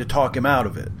trying to talk him out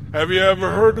of it. Have you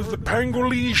ever heard of the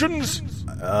Pangolesians?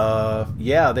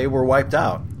 Yeah, they were wiped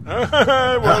out.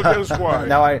 Well, guess why?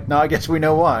 Now I guess we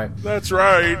know why. That's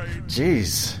right.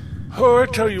 Jeez. Oh, I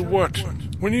tell you what.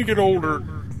 When you get older,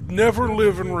 never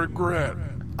live in regret.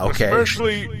 Okay.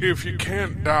 Especially if you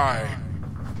can't die.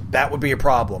 That would be a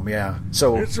problem. Yeah.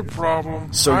 So it's a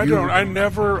problem. So I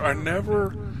never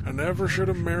should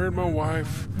have married my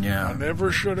wife. Yeah. I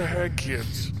never should have had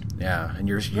kids. Yeah, and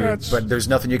but there's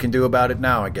nothing you can do about it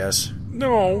now, I guess.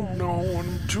 No,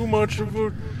 I'm too much of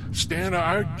a stand.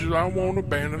 I won't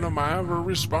abandon them. I have a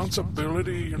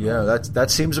responsibility. Yeah,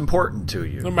 that seems important to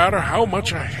you. No matter how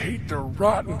much I hate their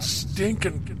rotten,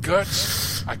 stinking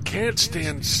guts, I can't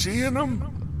stand seeing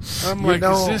them. I'm like,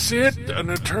 is this it?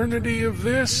 An eternity of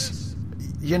this?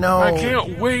 I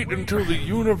can't wait until the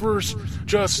universe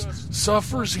just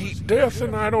suffers heat death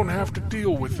and I don't have to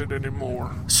deal with it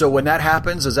anymore. So when that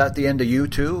happens, is that the end of you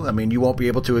too? I mean, you won't be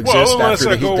able to exist after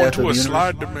the heat death of the universe? Unless I go into a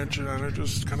slide dimension and I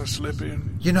just kind of slip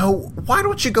in. Why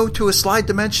don't you go to a slide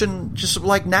dimension just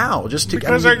like now?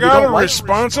 Because I got a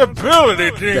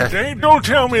responsibility, Ding. Don't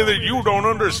tell me that you don't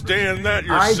understand that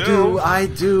yourself. I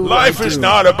do. Life is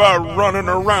not about running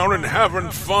around and having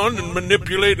fun and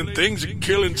manipulating things and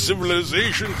killing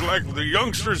civilizations like the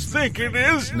youngsters think it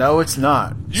is. No, it's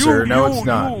not, sir. No, it's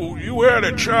not. You had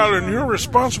a child and you're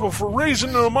responsible for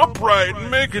raising them upright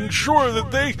and making sure that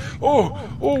they... Oh,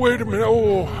 wait a minute.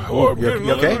 I'm getting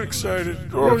a little excited.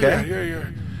 Oh, okay?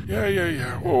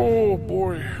 Yeah. Oh,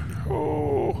 boy.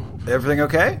 Oh. Everything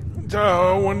okay?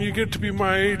 When you get to be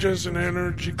my age as an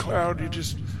energy cloud, you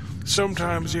just...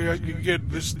 Sometimes you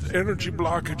get this energy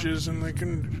blockages and they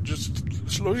can just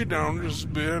slow you down just a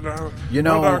bit. My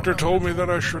doctor told me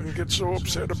that I shouldn't get so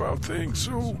upset about things.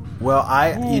 So, well,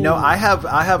 I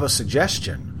have a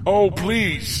suggestion. Oh,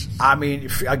 please. I mean,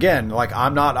 again,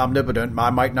 I'm not omnipotent. I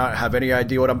might not have any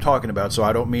idea what I'm talking about, so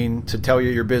I don't mean to tell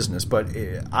you your business. But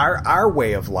our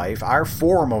way of life, our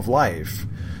form of life,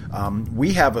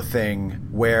 we have a thing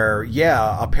where,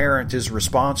 a parent is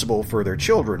responsible for their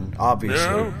children, obviously.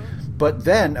 Yeah. But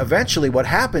then eventually what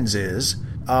happens is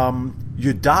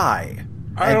you die.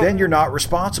 And then you're not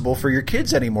responsible for your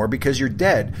kids anymore because you're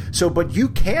dead. But you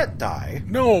can't die.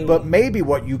 No. But maybe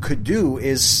what you could do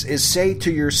is say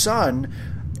to your son,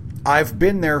 I've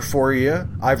been there for you.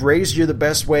 I've raised you the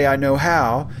best way I know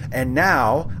how. And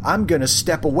now I'm going to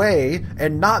step away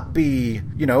and not be,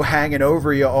 hanging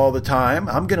over you all the time.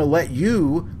 I'm going to let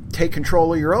you take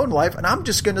control of your own life, and I'm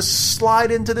just going to slide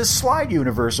into this slide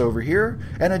universe over here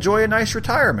and enjoy a nice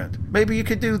retirement. Maybe you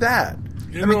could do that.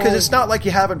 Because it's not like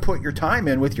you haven't put your time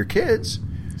in with your kids.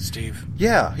 Steve.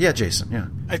 Yeah, Jason, yeah.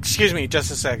 Excuse me,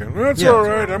 just a second. That's all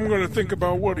right. I'm going to think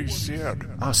about what he said.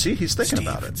 Oh, see, he's thinking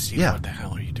about it. Steve, what the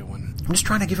hell are you doing? I'm just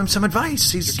trying to give him some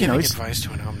advice. You're giving advice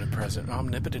to an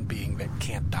omnipotent being that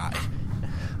can't die.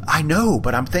 I know,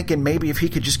 but I'm thinking maybe if he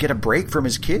could just get a break from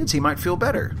his kids, he might feel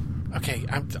better. Okay,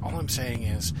 all I'm saying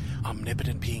is,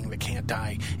 omnipotent being that can't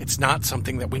die, it's not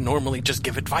something that we normally just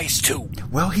give advice to.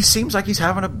 Well, he seems like he's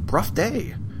having a rough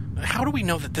day. How do we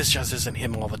know that this just isn't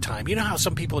him all the time? You know how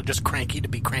some people are just cranky to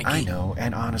be cranky? I know,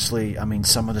 and honestly, I mean,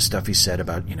 some of the stuff he said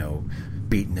about,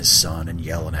 beating his son and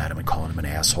yelling at him and calling him an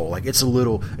asshole, like, it's a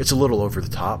little over the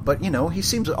top, but, he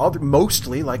seems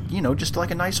mostly like, just like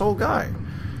a nice old guy.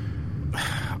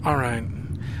 All right.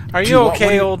 Are you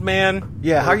okay, old man?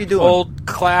 Yeah, how are you doing? Old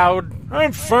cloud?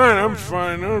 I'm fine.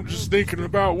 I'm just thinking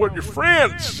about what your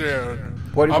friend said.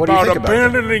 What do you think about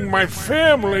abandoning my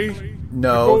family.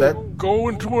 No, go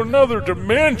into another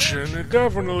dimension. It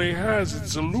definitely has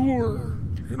its allure.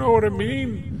 You know what I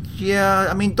mean? Yeah,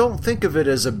 I mean, don't think of it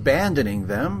as abandoning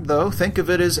them, though. Think of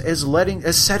it as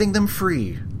setting them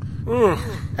free. Ugh.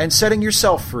 And setting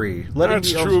yourself free.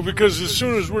 That's true, because as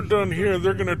soon as we're done here,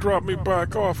 they're going to drop me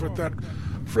back off at that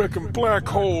frickin' black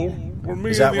hole where me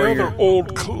and the other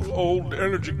old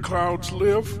energy clouds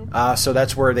live. So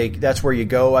that's where you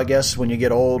go, I guess, when you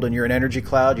get old and you're an energy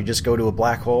cloud. You just go to a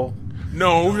black hole.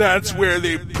 No, that's where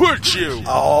they put you.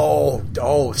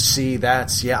 Oh, see,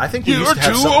 I think we you're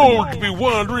too old to be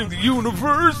wandering the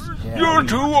universe. Yeah, you're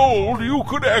too old. You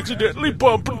could accidentally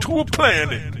bump into a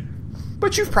planet.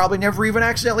 But you've probably never even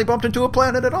accidentally bumped into a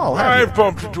planet at all, have you? I've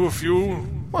bumped into a few.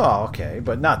 Well, okay,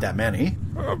 but not that many.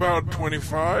 About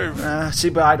 25.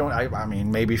 But I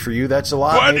mean, maybe for you that's a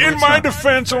lot. But in my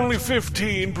defense, only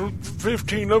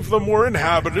 15 of them were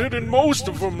inhabited, and most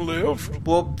of them live.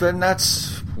 Well, then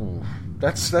that's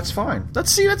fine.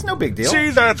 That's no big deal. See,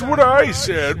 that's what I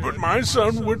said, but my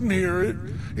son wouldn't hear it.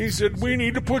 He said, we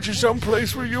need to put you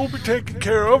someplace where you'll be taken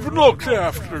care of and looked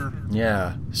after.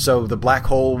 Yeah, so the black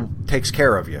hole takes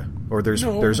care of you. Or there's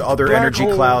other energy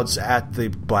clouds at the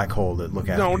black hole that look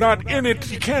after you. No, not in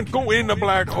it. You can't go in the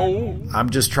black hole. I'm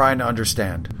just trying to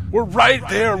understand. We're right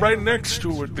there, right next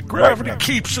to it. The gravity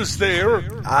keeps us there.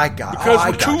 Because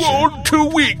we're too old and too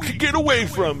weak to get away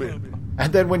from it.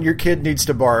 And then when your kid needs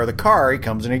to borrow the car, he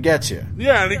comes and he gets you.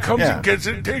 Yeah, and he comes and gets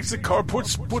it, takes the car,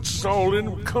 puts us all in,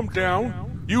 and come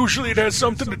down. Usually it has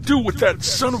something to do with that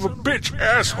son of a bitch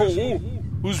asshole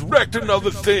who's wrecked another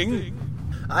thing.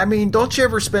 I mean, don't you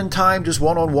ever spend time just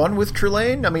one-on-one with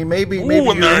Trelane? I mean, maybe who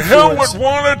in the hell would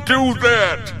want to do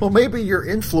that? Well, maybe your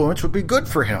influence would be good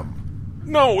for him.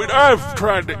 No, I've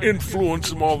tried to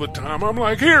influence him all the time. I'm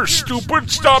like, here,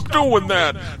 stupid, stop doing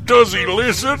that. Does he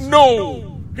listen?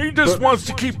 No. He just wants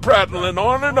to keep prattling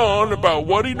on and on about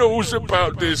what he knows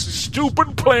about this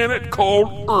stupid planet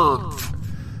called Earth.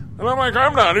 And I'm like,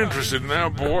 I'm not interested in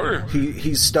that, boy.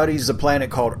 He studies the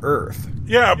planet called Earth.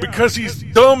 Yeah, because he's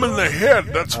dumb in the head.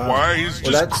 That's why. He's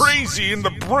just crazy in the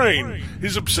brain.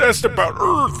 He's obsessed about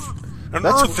Earth. And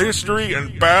Earth history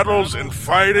and battles and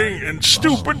fighting and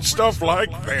stupid stuff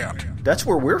like that. That's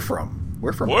where we're from.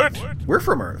 We're from what? Earth. We're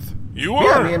from Earth. You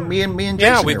are? Yeah, me and Jason.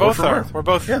 Yeah, we both are. Earth. We're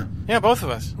both. Yeah, both of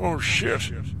us. Oh shit.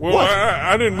 Well,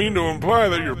 I didn't mean to imply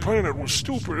that your planet was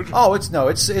stupid. Oh,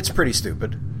 it's pretty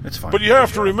stupid. It's fine. But you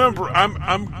have to remember,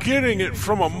 I'm getting it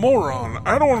from a moron.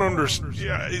 I don't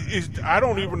understand. I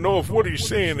don't even know if what he's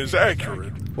saying is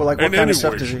accurate. Well, like what kind of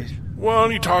stuff does he? Well,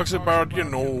 he talks about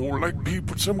like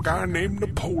people, some guy named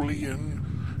Napoleon.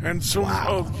 And some,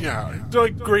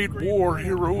 like great war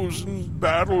heroes and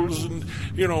battles and,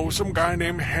 some guy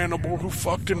named Hannibal who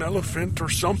fucked an elephant or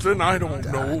something. I don't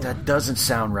know. That doesn't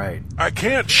sound right. I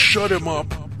can't shut him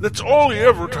up. That's all he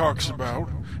ever talks about.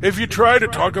 If you try to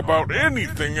talk about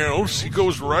anything else, he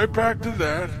goes right back to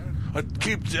that.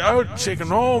 I've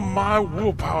taken all my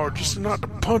willpower just not to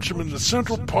punch him in the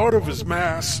central part of his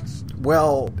mass.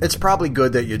 Well, it's probably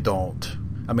good that you don't.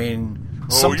 I mean,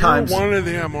 sometimes... you're one of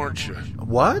them, aren't you?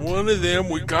 What? One of them.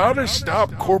 We gotta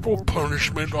stop corporal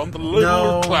punishment on the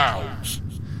littler clouds.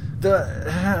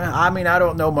 I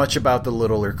don't know much about the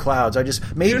littler clouds.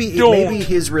 Maybe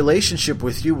his relationship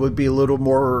with you would be a little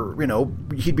more,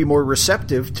 he'd be more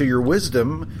receptive to your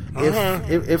wisdom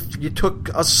if you took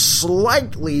a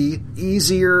slightly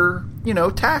easier,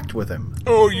 tact with him.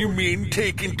 Oh, you mean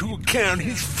take into account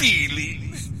his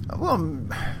feelings? Well,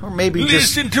 or maybe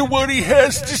listen to what he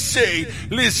has to say.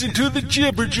 Listen to the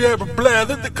jibber-jabber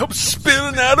blather that comes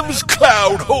spilling out of his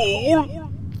cloud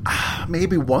hole.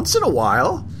 Maybe once in a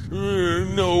while.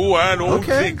 No, I don't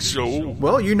think so.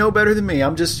 Well, you know better than me.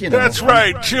 I'm just, That's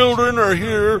right. Children are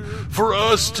here for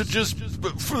us to just,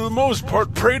 for the most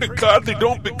part, pray to God they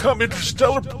don't become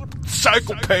interstellar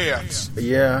psychopaths.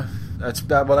 Yeah, that's.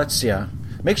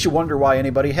 Makes you wonder why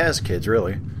anybody has kids,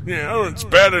 really. Yeah, it's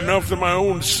bad enough that my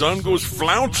own son goes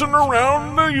flouncing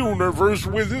around the universe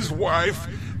with his wife,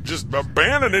 just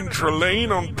abandoning Trelane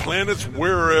on planets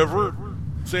wherever,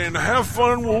 saying, have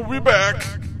fun, we'll be back.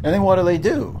 And then what do they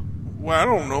do? Well, I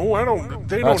don't know.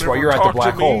 That's why you're at the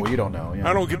black hole. You don't know. Yeah.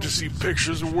 I don't get to see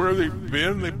pictures of where they've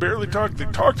been. They barely talk. They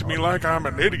talk to me like I'm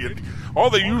an idiot.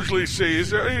 All they usually say is,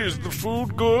 hey, is the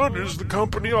food good? Is the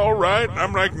company all right? And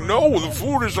I'm like, no, the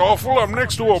food is awful. I'm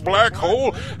next to a black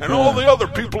hole, and all the other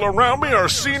people around me are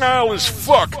senile as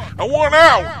fuck. I want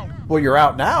out. Well, you're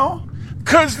out now.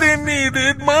 'Cause they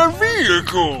needed my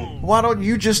vehicle. Why don't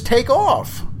you just take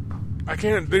off? I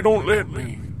can't. They don't let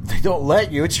me. They don't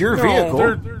let you. It's your vehicle.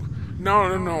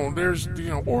 No. There's,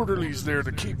 orderlies there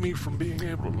to keep me from being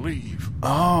able to leave.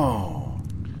 Oh.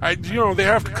 They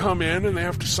have to come in and they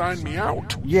have to sign me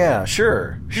out. Yeah,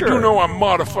 sure. You do know I'm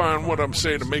modifying what I'm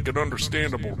saying to make it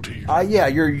understandable to you. Yeah,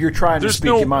 you're trying to speak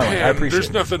your mind. I appreciate There's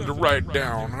nothing to write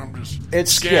down. I'm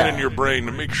just scanning your brain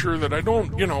to make sure that I don't,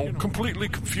 completely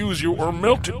confuse you or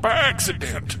melt it by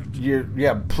accident.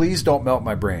 Please don't melt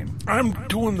my brain. I'm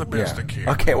doing the best I can.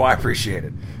 Okay, well, I appreciate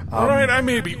it. All right, I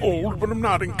may be old, but I'm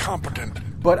not incompetent.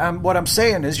 But what I'm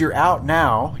saying is you're out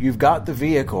now. You've got the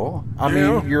vehicle. I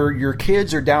mean, your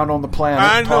kids are down on the planet.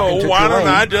 I know. Why don't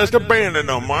I just abandon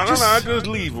them? Why don't I just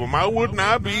leave them? Wouldn't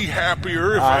I be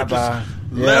happier if I just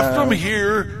left them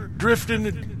here, drifting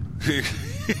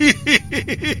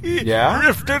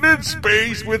drifting in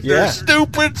space with their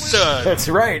stupid son? That's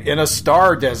right, in a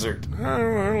star desert.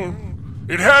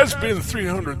 It has been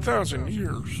 300,000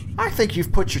 years. I think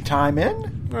you've put your time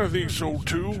in. I think so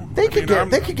too. They could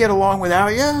get along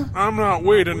without you. I'm not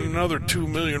waiting another 2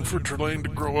 million for Trelane to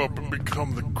grow up and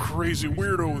become the crazy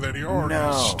weirdo that he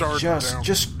already started.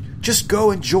 Just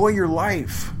go enjoy your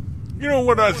life. You know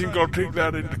what? I think I'll take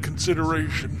that into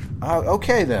consideration.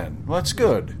 Okay then. Well, that's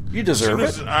good. You deserve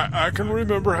it. I can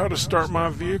remember how to start my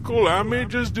vehicle. I may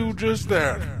just do just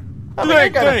that.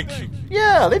 Thank you.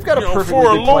 Yeah, they've got a perfectly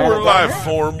for a good planet lower life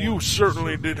form, you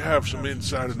certainly did have some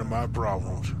insight into my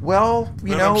problems. Well,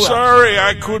 I'm sorry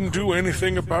I couldn't do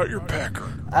anything about your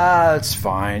Packer. It's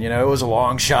fine. It was a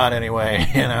long shot anyway.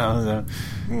 So.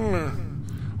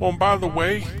 Oh, by the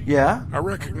way, yeah, I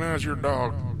recognize your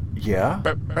dog. Yeah,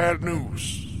 bad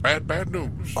news. Bad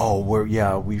news. Oh,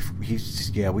 we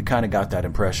kind of got that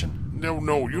impression.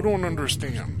 No, you don't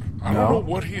understand. I don't know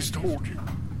what he's told you.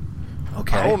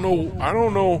 Okay. I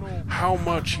don't know how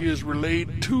much he has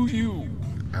relayed to you.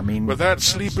 But that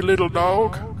sleepy little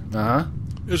dog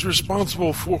is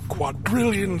responsible for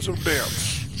quadrillions of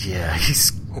deaths. Yeah,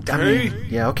 he's okay.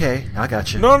 Okay, I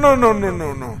got you.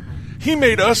 No. He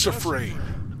made us afraid.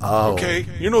 Oh. Okay?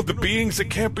 The beings that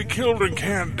can't be killed and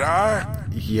can't die?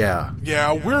 Yeah.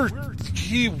 Yeah,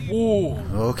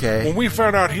 okay. When we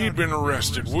found out he'd been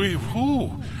arrested,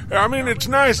 it's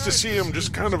nice to see him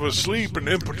just kind of asleep and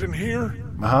impotent here.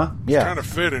 Yeah. It's kind of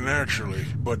fitting, actually,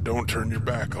 but don't turn your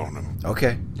back on him.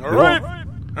 Okay. All right,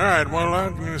 well,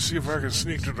 I'm going to see if I can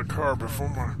sneak to the car before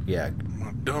my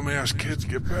dumbass kids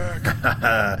get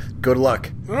back. Good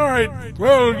luck. All right,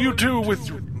 well, you too with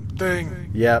your thing.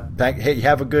 Yeah,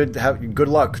 have good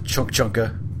luck,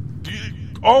 Chunka.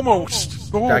 Almost.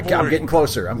 Oh, I'm getting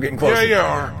closer. Yeah, you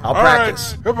are. I'll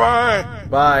practice. Right. Goodbye.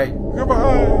 Bye.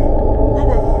 Goodbye.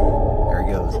 There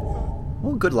he goes.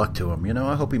 Well, good luck to him.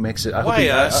 I hope he makes it.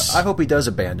 I hope he does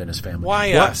abandon his family.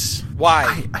 Why us?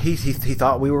 Why? He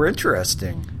thought we were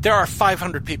interesting. There are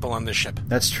 500 people on this ship.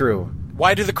 That's true.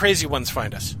 Why do the crazy ones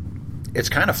find us? It's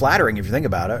kind of flattering if you think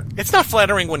about it. It's not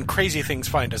flattering when crazy things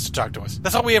find us to talk to us.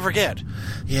 That's all we ever get.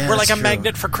 Yeah, we're like a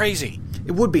magnet for crazy.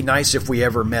 It would be nice if we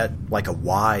ever met, like, a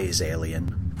wise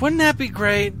alien. Wouldn't that be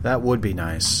great? That would be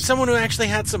nice. Someone who actually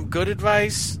had some good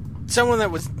advice. Someone that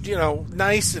was,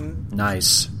 nice and...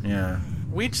 Nice, yeah.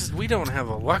 We don't have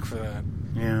the luck for that.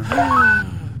 Yeah.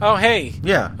 Oh, hey.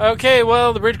 Yeah. Okay,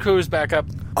 well, the bridge crew is back up.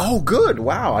 Oh, good.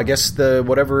 Wow. I guess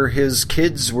whatever his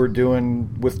kids were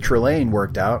doing with Trelane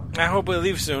worked out. I hope we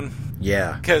leave soon.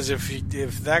 Yeah. Because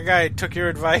if that guy took your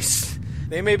advice,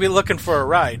 they may be looking for a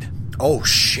ride. Oh,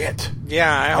 shit.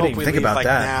 Yeah, I hope didn't we think leave about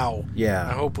that. now. Yeah.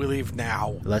 I hope we leave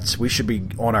now. We should be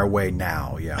on our way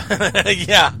now, yeah.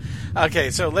 Yeah.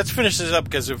 Okay, so let's finish this up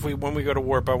because when we go to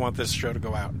warp, I want this show to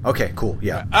go out. Okay, cool,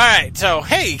 yeah. All right, so,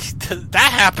 hey,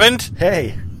 that happened.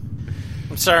 Hey.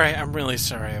 I'm sorry. I'm really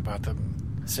sorry about the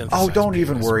synthesizer. Oh, don't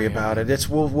even worry about it.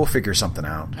 We'll figure something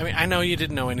out. I mean, I know you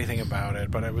didn't know anything about it,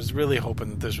 but I was really hoping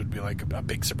that this would be like a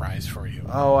big surprise for you.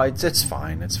 Oh, it's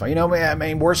fine. It's fine. I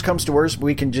mean, worst comes to worst,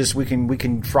 we can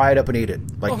fry it up and eat it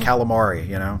like calamari.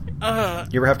 You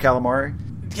ever have calamari?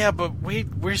 Yeah, but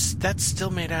that's still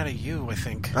made out of you, I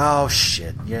think. Oh,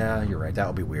 shit. Yeah, you're right. That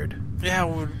would be weird. Yeah,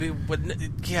 it would be...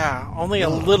 only a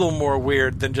little more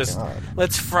weird than just,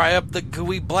 let's fry up the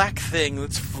gooey black thing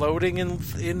that's floating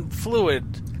in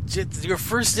fluid. Your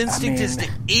first instinct is to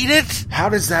eat it? How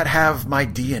does that have my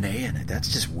DNA in it? That's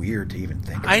just weird to even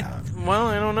think about. I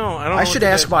don't know. I should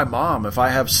ask my mom if I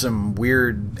have some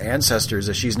weird ancestors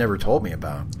that she's never told me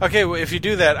about. Okay, well, if you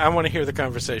do that, I want to hear the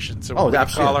conversation. So when we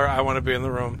call her, I want to be in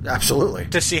the room. Absolutely.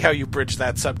 To see how you bridge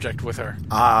that subject with her.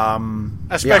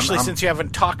 Especially since you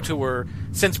haven't talked to her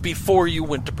since before you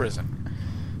went to prison.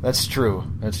 That's true.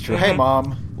 Mm-hmm. Hey,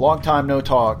 Mom. Long time no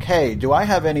talk. Hey, do I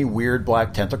have any weird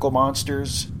black tentacle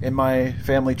monsters in my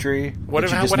family tree? What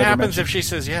happens if she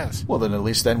says yes? Well, then at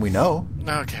least then we know.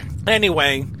 Okay.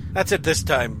 Anyway, that's it this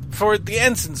time. For the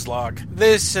Ensign's Log,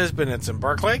 this has been Ensign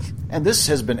Barclay. And this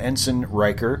has been Ensign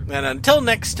Riker. And until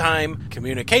next time,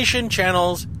 communication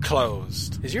channels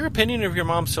closed. Is your opinion of your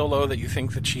mom so low that you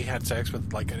think that she had sex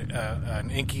with, like, an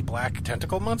inky black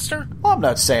tentacle monster? Well, I'm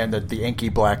not saying that the inky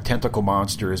black tentacle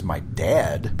monster is my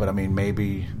dad, but I mean,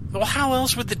 maybe... Well, how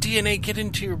else would the DNA get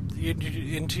into you?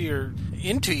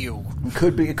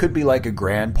 It could be like a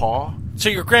grandpa. So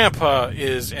your grandpa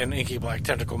is an inky black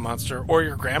tentacle monster, or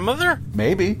your grandmother?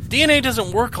 Maybe. DNA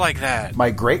doesn't work like that.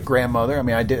 My great grandmother. I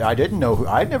mean, I didn't know.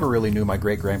 I never really knew my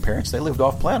great grandparents. They lived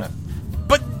off planet.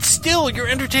 But still, you're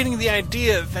entertaining the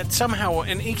idea that somehow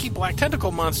an inky black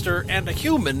tentacle monster and a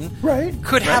human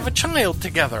could have a child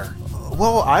together.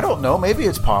 Well, I don't know. Maybe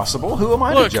it's possible. Who am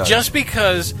I to judge? Look, just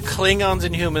because Klingons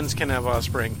and humans can have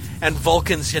offspring, and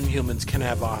Vulcans and humans can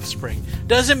have offspring,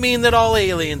 doesn't mean that all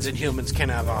aliens and humans can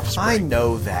have offspring. I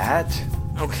know that.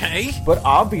 Okay. But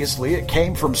obviously it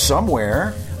came from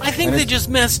somewhere. I think they just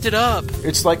messed it up.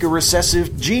 It's like a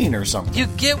recessive gene or something. You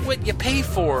get what you pay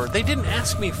for. They didn't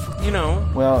ask me,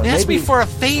 Well, they asked me for a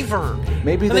favor.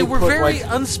 Maybe they were very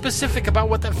unspecific about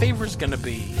what that favor's going to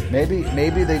be. Maybe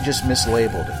they just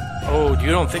mislabeled it. Oh, you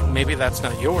don't think maybe that's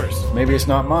not yours? Maybe it's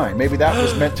not mine. Maybe that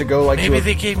was meant to go like. Maybe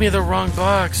they gave me the wrong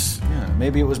box. Yeah,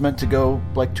 maybe it was meant to go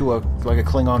like to a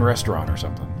Klingon restaurant or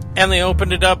something. And they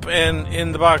opened it up, and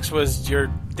in the box was your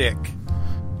dick.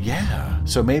 Yeah.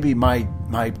 So maybe my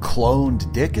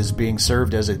cloned dick is being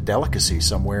served as a delicacy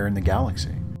somewhere in the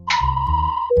galaxy.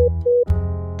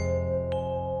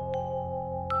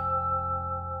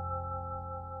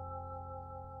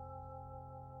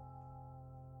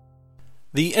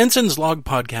 The Ensign's Log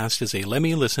podcast is a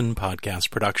Lemmy Listen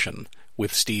podcast production,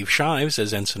 with Steve Shives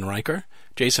as Ensign Riker,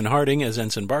 Jason Harding as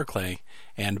Ensign Barclay,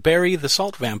 and Barry the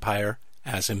Salt Vampire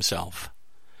as himself.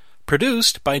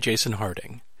 Produced by Jason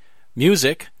Harding.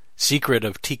 Music, Secret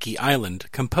of Tiki Island,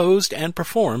 composed and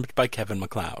performed by Kevin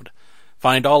MacLeod.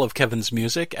 Find all of Kevin's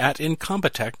music at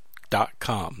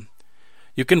incompetech.com.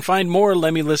 You can find more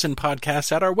Lemmy Listen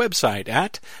podcasts at our website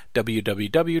at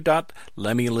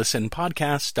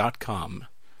www.lemmylistenpodcast.com.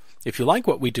 If you like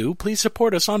what we do, please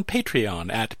support us on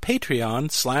Patreon at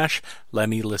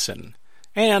patreon.com/LemmyListen.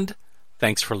 And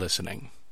thanks for listening.